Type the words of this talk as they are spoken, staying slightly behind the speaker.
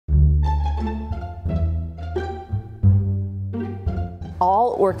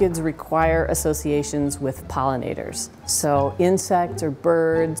All orchids require associations with pollinators. So insects or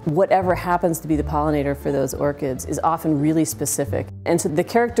birds, whatever happens to be the pollinator for those orchids is often really specific. And so the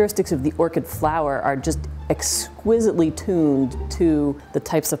characteristics of the orchid flower are just exquisitely tuned to the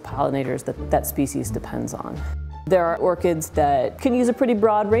types of pollinators that that species depends on. There are orchids that can use a pretty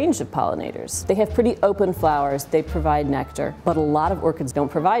broad range of pollinators. They have pretty open flowers, they provide nectar, but a lot of orchids don't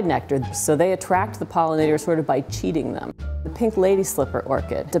provide nectar, so they attract the pollinator sort of by cheating them. The pink lady slipper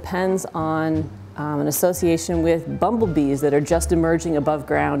orchid depends on an association with bumblebees that are just emerging above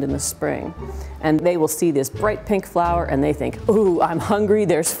ground in the spring. And they will see this bright pink flower and they think, ooh, I'm hungry,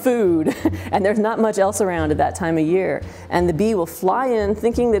 there's food. And there's not much else around at that time of year. And the bee will fly in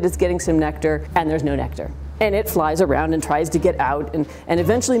thinking that it's getting some nectar, and there's no nectar. And it flies around and tries to get out and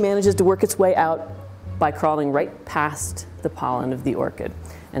eventually manages to work its way out by crawling right past the pollen of the orchid.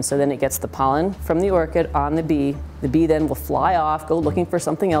 And so then it gets the pollen from the orchid on the bee. The bee then will fly off, go looking for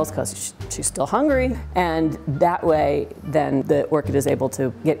something else because she's still hungry. And that way, then the orchid is able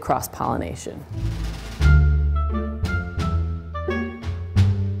to get cross-pollination.